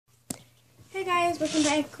Hey guys, welcome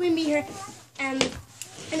back. Queen Bee here, and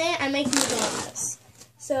today I'm making a dollhouse.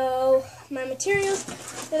 So my materials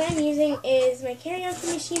that I'm using is my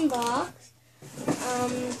karaoke machine box,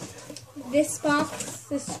 this box,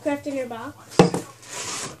 this crafting box,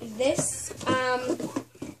 this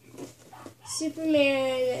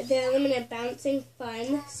Superman, the Limited Bouncing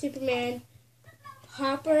Fun Superman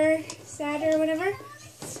Hopper set or whatever,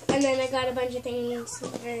 and then I got a bunch of things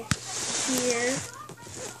that are here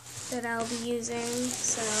that I'll be using.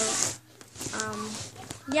 So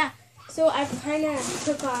yeah, so I kind of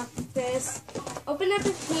took off this, opened up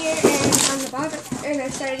it here and on the bottom, and I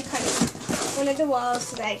started cutting one of the walls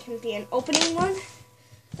so that it can be an opening one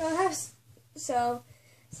dollhouse. So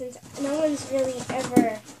since no one's really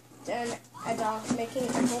ever done making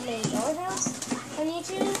a homemade dollhouse on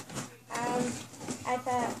YouTube, I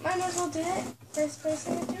thought might as well do it. First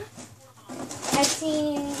person to do it. I've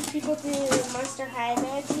seen people do Monster High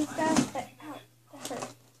beds and stuff, but that hurt.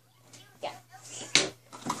 Yeah.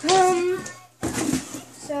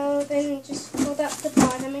 So then just fold up the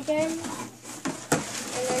bottom again,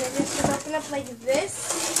 and then it just will open up like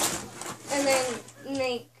this, and then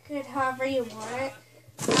make it however you want it.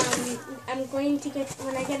 I'm going to get,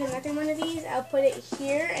 when I get another one of these, I'll put it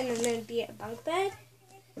here, and then there'd be a bunk bed.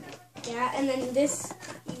 Yeah, and then this,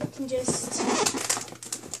 you can just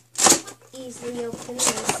easily open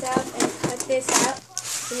this up and cut this out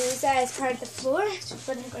and use that as part of the floor, which is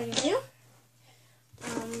what I'm going to do.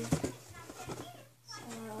 So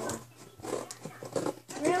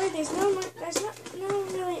really, there's no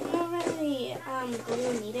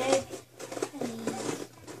glue needed.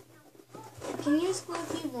 You can use glue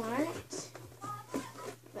if you want,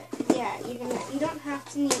 but yeah, you don't have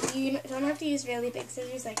to use really big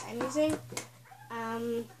scissors like I'm using.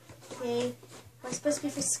 They were supposed to be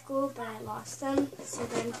for school, but I lost them, so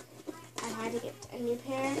then I had to get a new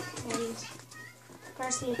pair, and the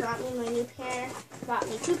person who brought me my new pair bought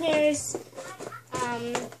me two pairs,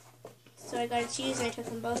 so I got to choose, and I took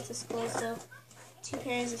them both to school, so 2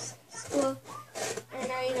 pairs of school, and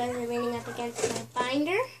now you guys are leaning up against my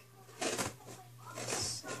binder,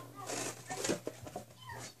 so,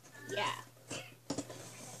 yeah.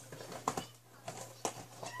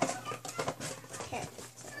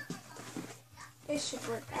 This should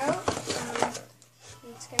work out.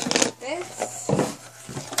 I'm just going to do this.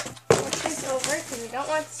 Flip this over because we don't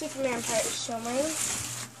want the Superman part showing.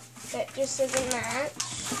 That just doesn't match.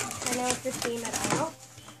 I know it's the theme at all.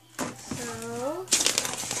 So,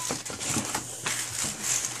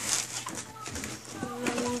 and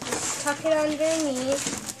then just tuck it underneath.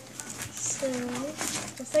 So,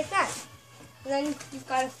 just like that. And then you've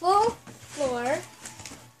got a full floor,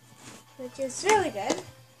 which is really good.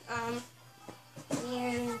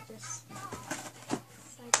 And just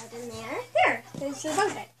slide that in there. There, there's the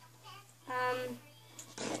bunk bed. And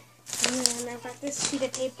then I've got this sheet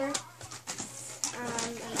of paper, and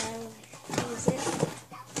I'll use it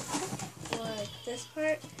for this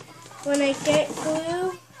part. When I get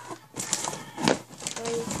glue, I'm going to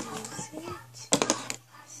use it.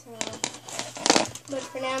 So, but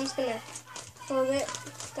for now, I'm just gonna fold it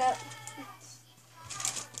up.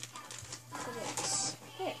 Put it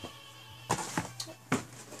here.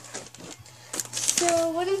 So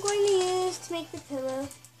what I'm going to use to make the pillow,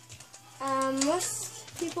 most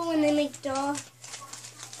people when they make doll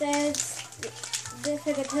beds,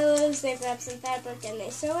 for the pillows, they grab some fabric and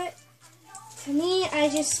they sew it. For me, I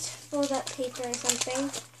just fold up paper or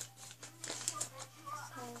something.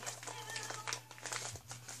 So,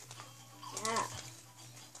 yeah.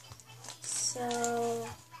 So,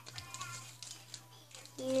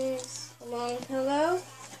 here's a long pillow.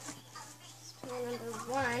 It's pillow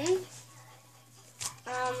number 1.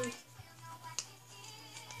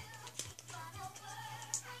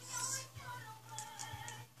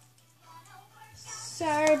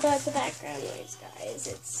 Sorry about the background noise, guys.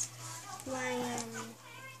 It's my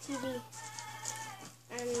TV.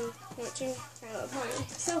 I'm watching My Little Pony.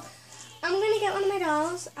 So I'm gonna get one of my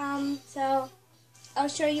dolls. So I'll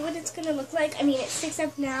show you what it's gonna look like. I mean, it sticks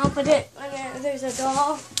up now, but when there's a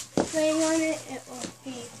doll laying on it, it will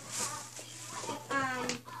be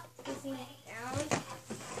facing down.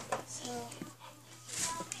 So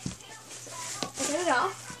I get it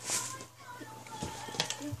off.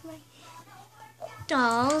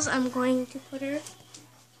 Dolls, I'm going to put her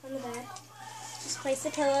on the bed. Just place the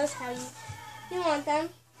pillows how you want them.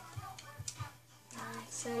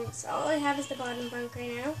 Since all I have is the bottom bunk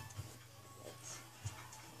right now,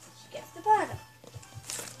 she gets the bottom.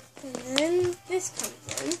 And then this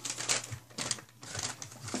comes in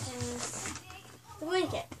as the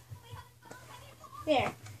blanket.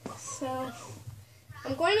 There. So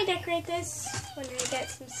I'm going to decorate this when I get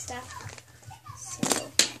some stuff. So,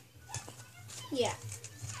 yeah.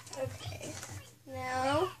 Okay.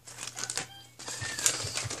 Now,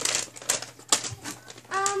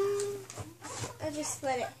 I'll just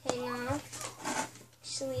let it hang off.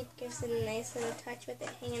 Actually, it gives it a nice little touch with it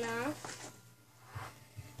hanging off.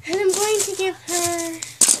 And I'm going to give her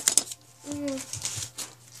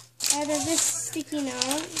out of this sticky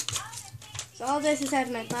note. So all this is out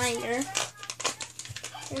of my binder.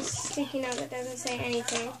 This sticky note that doesn't say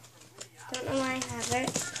anything. Don't know why I have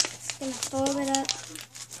it. Just gonna fold it up,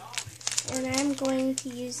 and I'm going to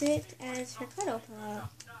use it as her cuddle pillow.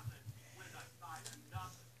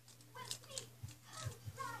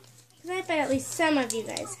 Because I bet at least some of you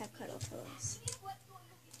guys have cuddle pillows.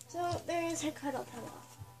 So there is her cuddle pillow.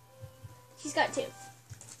 She's got two.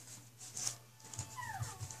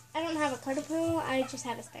 I don't have a cuddle pillow, I just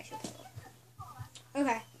have a special pillow.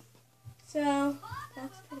 Okay, so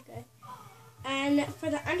that's pretty good. And for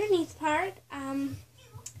the underneath part,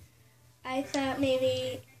 I thought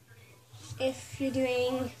maybe if you're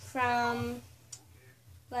doing from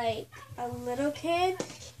like a little kid,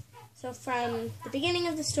 so from the beginning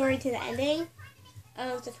of the story to the ending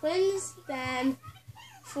of the twins, then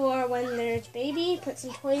for when there's baby, put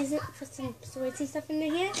some toys and stuff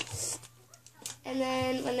into here. And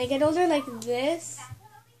then when they get older like this,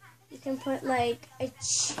 you can put like a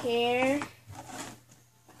chair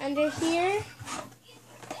under here,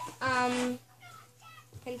 and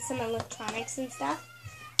some electronics and stuff.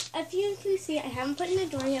 If you can see, I haven't put in the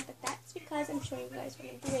door yet, but that's because I'm showing you guys what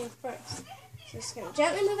I'm doing first. So just gonna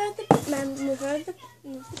gently move out the bed,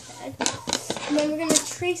 and then we're gonna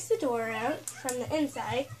trace the door out from the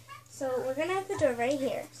inside. So we're gonna have the door right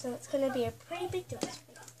here. So it's gonna be a pretty big door. So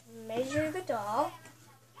we're gonna measure the doll,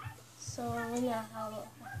 so we know how we'll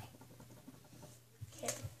have.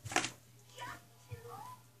 Okay.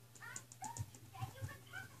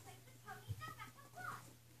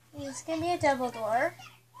 It's going to be a double door,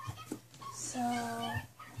 so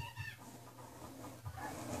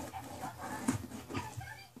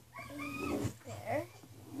there.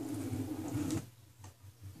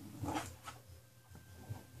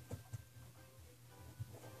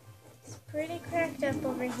 It's pretty cracked up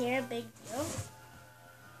over here, big deal.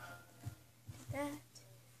 That,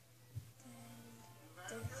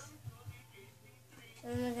 and this.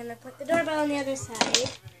 And then we're going to put the doorbell on the other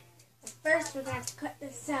side. First, we're going to have to cut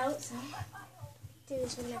this out, so what we're going to do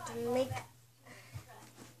is we're going to have to make...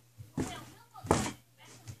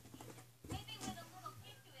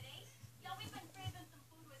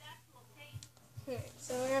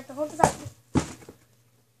 So we're going to have to hold this up.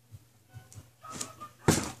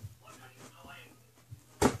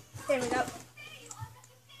 There we go.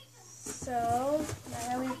 So,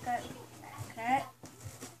 now we've got that cut.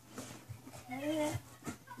 Cut it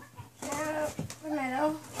out the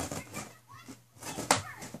middle.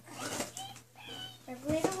 I've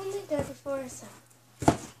made it only good before, so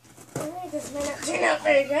this might not turn out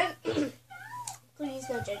very good. Please,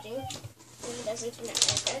 no judging. It doesn't turn out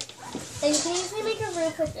very good. And you can easily make a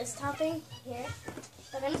roof with this topping here.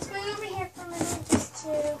 But I'm just going over here for a minute just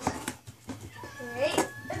to create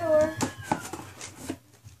a door.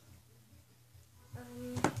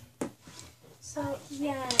 So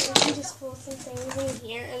yeah, we can just fold some things in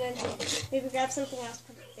here and then maybe grab something else,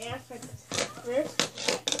 put it there for the roof.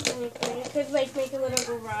 And you could like make a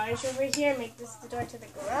little garage over here, make this the door to the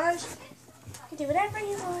garage. You can do whatever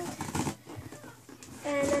you want.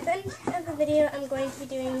 And at the end of the video, I'm going to be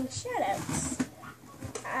doing shout-outs.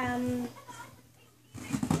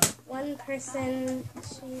 One person,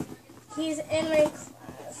 he's in my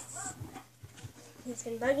class. He's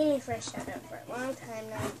been bugging me for a shout-out for a long time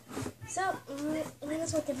now. So, I might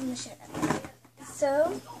as well give him a shout-out.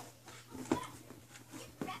 So,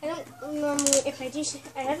 I don't normally, if I do,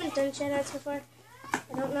 I haven't done shout-outs before. I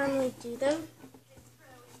don't normally do them.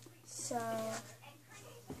 So,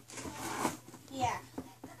 yeah.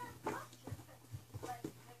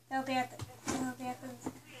 They'll be at the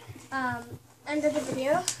end of the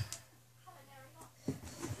video.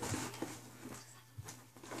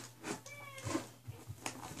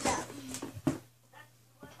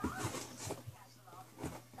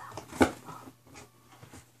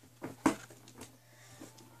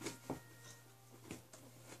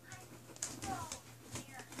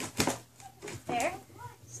 There.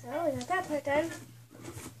 So we got that part done.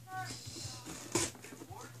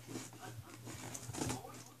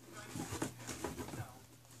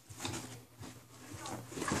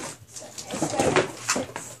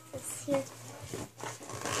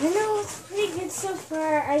 I know it's pretty good so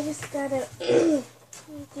far. I just gotta do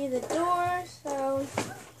the door, so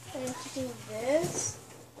I going to do this.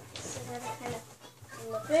 So then I kind of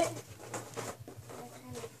flip it. I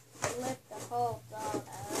kind of flip the whole doll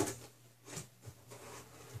out.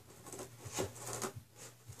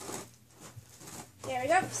 There we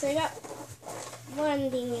go. So we got one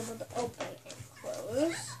being able to open and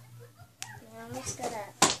close. Now I'm just gonna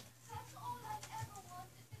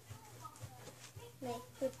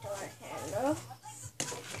make the door handle.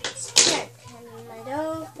 Check, and I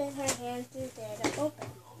don't fit her hand through there to open.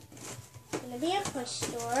 It's gonna be a push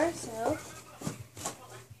door, so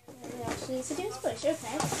all she needs to do is push.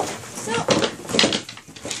 Okay. So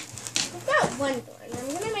we've got one door, and I'm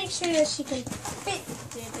gonna make sure that she can fit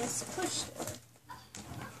through this push door.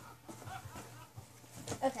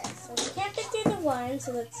 Okay, so we can't fit through the one,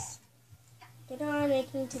 so let's get on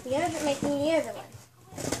making the other one.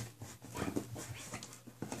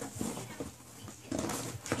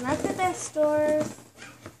 Not the best doors.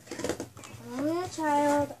 I'm only a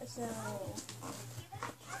child, so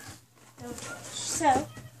don't push. So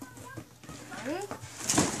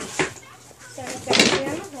it's actually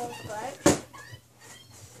on the whole foot.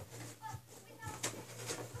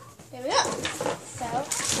 There we go. So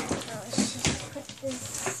let's just put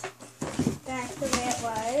this back the way it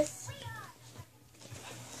was.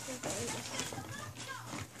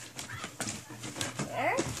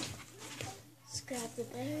 There. Just grab the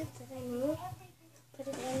bed that I moved, put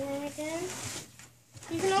it in there again.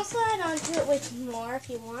 You can also add on to it with more if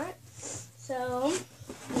you want. So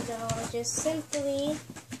the doll just simply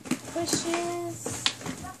pushes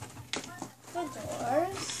the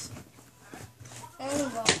doors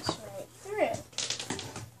and walks right through.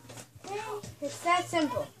 Okay, it's that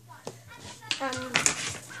simple.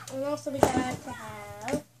 And also we got to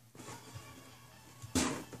have,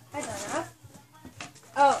 I don't know.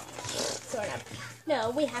 Oh, sort of.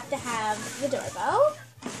 No, we have to have the doorbell.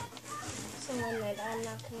 So when they're done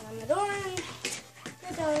knocking on the door and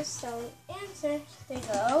the doors don't answer, they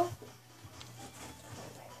go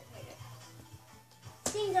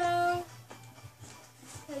bingo.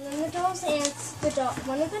 And then the dolls answer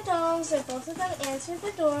one of the dolls or both of them answer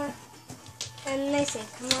the door, and they say,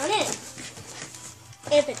 "Come on in."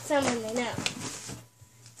 If it's someone they know.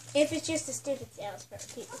 If it's just a stupid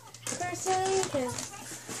salesperson, because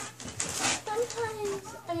sometimes,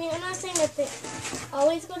 I mean, I'm not saying that they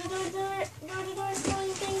always go to door to door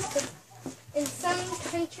selling things, but in some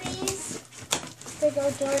countries, they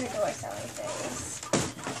go door to door selling things.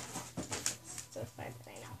 So far that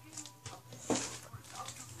I know.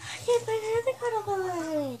 I can't find another cuddle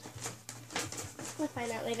blade. We'll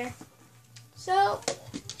find out later. So,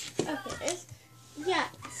 okay, yeah,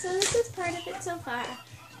 so this is part of it so far.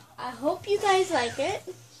 I hope you guys like it.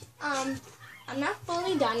 I'm not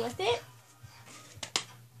fully done with it.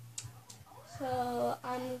 So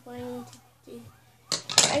I'm going to do,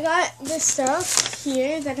 I got this stuff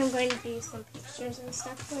here that I'm going to do some pictures and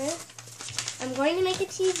stuff with. I'm going to make a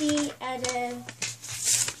TV out of,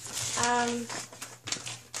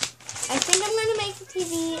 I think I'm going to make the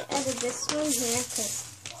TV out of this one here because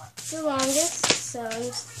it's the longest. So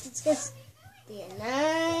it's just be a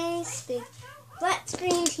nice big flat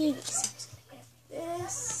screen TV. So I'm just going to grab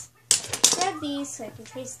this, grab these so I can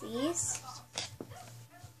trace these.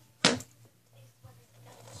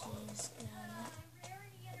 Just gonna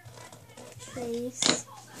trace.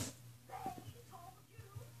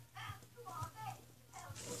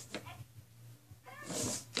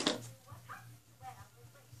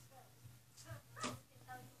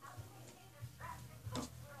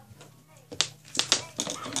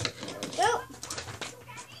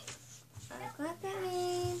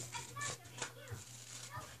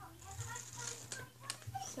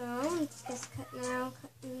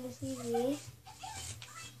 Cutting the TV.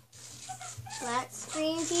 Flat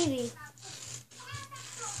screen TV.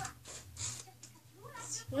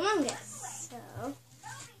 It's humongous. So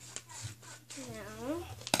now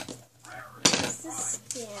this is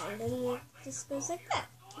stand and it just goes like that.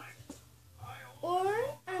 Or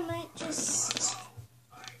I might just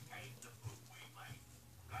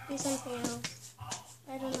do something else.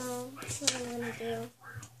 I don't know what I'm gonna do.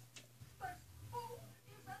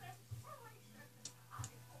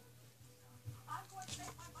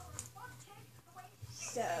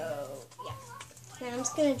 So, yeah. Now I'm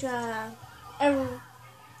just going to draw the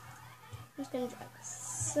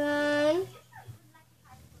sun.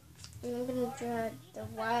 And I'm going to draw the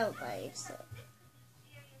wildlife. So.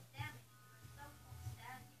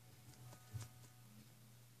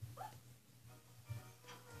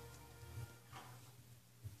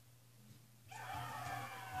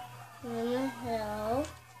 And then the hill.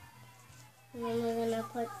 And then we're going to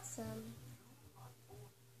put some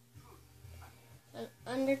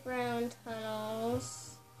under underground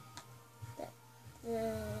tunnels that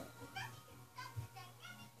the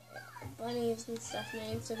bunnies and stuff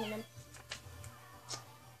made. So I'm gonna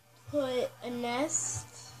put a nest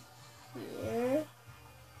here.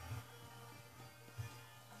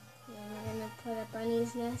 And I'm gonna put a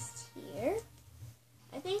bunny's nest here.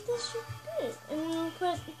 I think this should be good. And we'll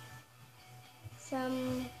put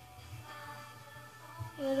some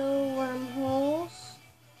little wormholes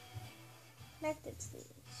connected to these,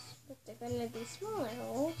 but they're gonna be smaller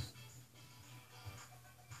holes.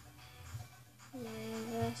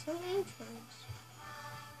 And some inch ones.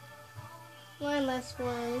 One less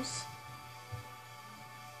worms.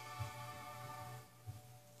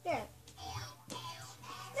 There.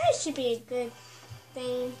 That should be a good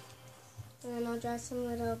thing. And then I'll draw some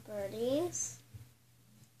little birdies.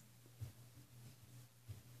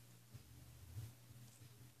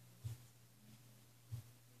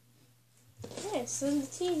 Okay, so the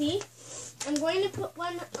TV, I'm going to put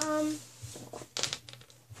one on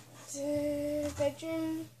the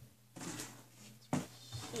bedroom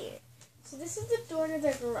here. So this is the door to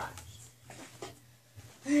the garage.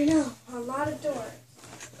 I know, a lot of doors,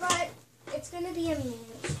 but it's going to be a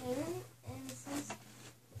mansion, and since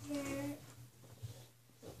here,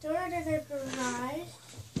 the door to the garage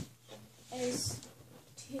is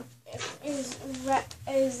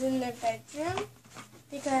in their bedroom,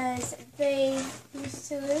 because they used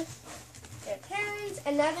to live with their parents,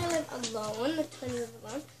 and now they live alone. The twins live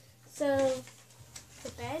alone. So the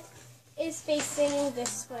bed is facing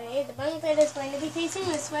this way. The bunk bed is going to be facing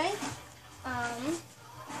this way. And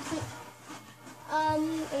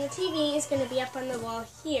the TV is going to be up on the wall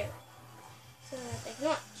here, so that they can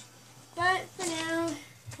watch. But for now,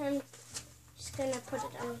 I'm just going to put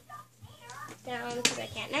it down because I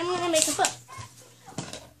can't. And I'm going to make a book.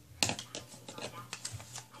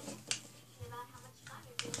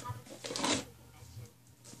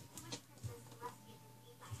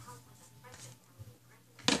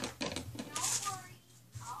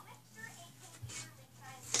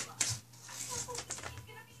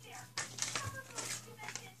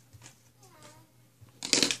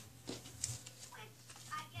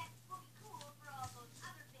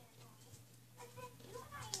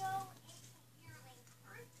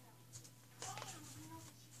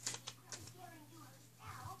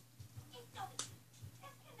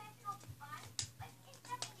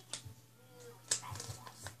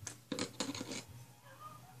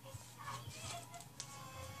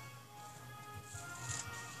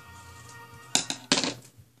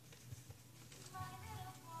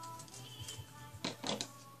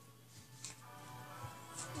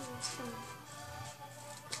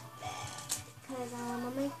 Because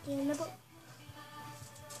I'm making a book.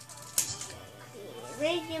 The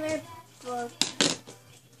regular book.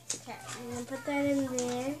 Okay, I'm going to put that in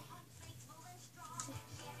there.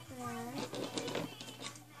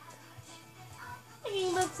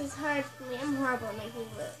 Making books is hard for me. I'm horrible at making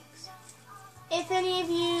books. If any of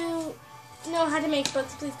you know how to make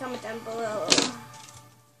books, please comment down below.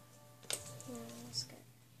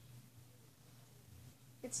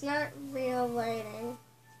 It's not real lighting.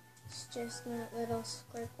 It's just not little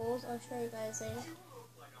squiggles. I'll show you guys later.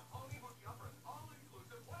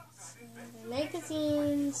 So the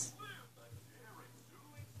magazines.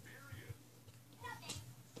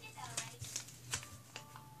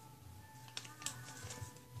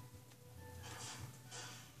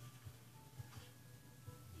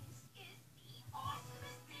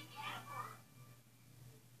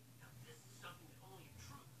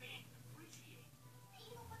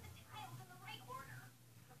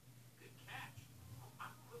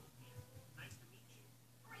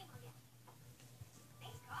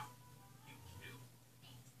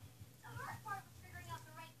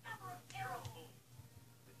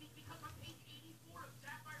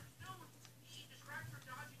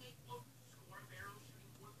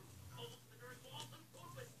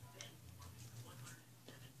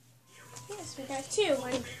 Yes, we got two,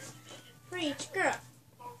 one for each girl.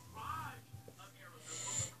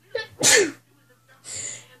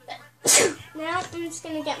 Now I'm just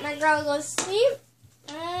gonna get my girl to go to sleep,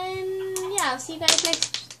 and yeah, I'll see you guys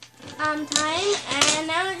next time. And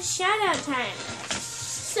now it's shout out time.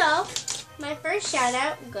 So my first shout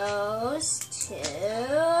out goes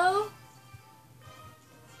to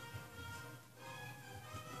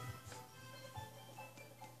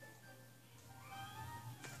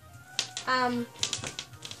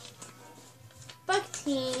Buck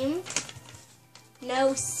Team,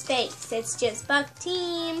 no space, it's just Buck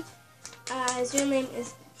Team. His real name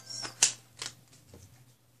is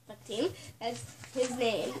Buck Team. That's his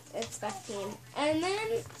name. It's Buck Team. And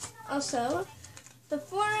then also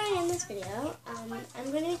before I end this video, I'm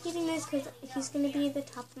going to be keeping this because he's going to be at the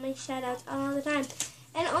top of my shout-outs all the time.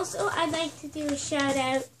 And also, I'd like to do a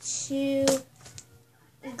shout-out to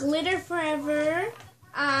Glitter Forever,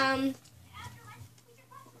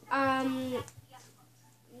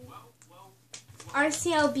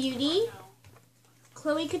 RCL Beauty,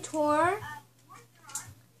 Chloe Couture,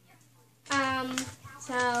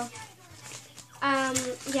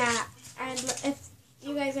 yeah, if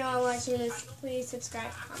you guys are all watching this, please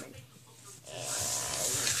subscribe, comment, and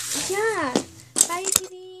yeah, bye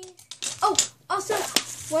TV. Oh, also,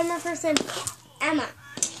 one more person, Emma,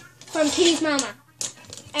 from Kitty's Mama,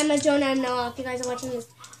 Emma, Jonah, and Noah, if you guys are watching this,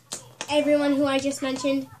 everyone who I just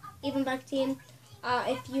mentioned, even Buck Team,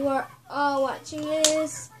 if you are all watching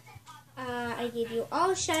this, I give you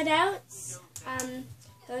all shout-outs.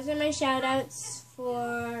 Those are my shout-outs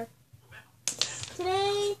for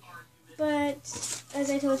today, but as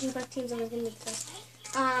I told you, Buck Team's always going to be the first.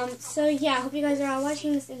 So yeah, I hope you guys are all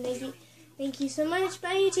watching this, and thank you so much.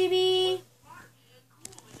 Bye, YouTube!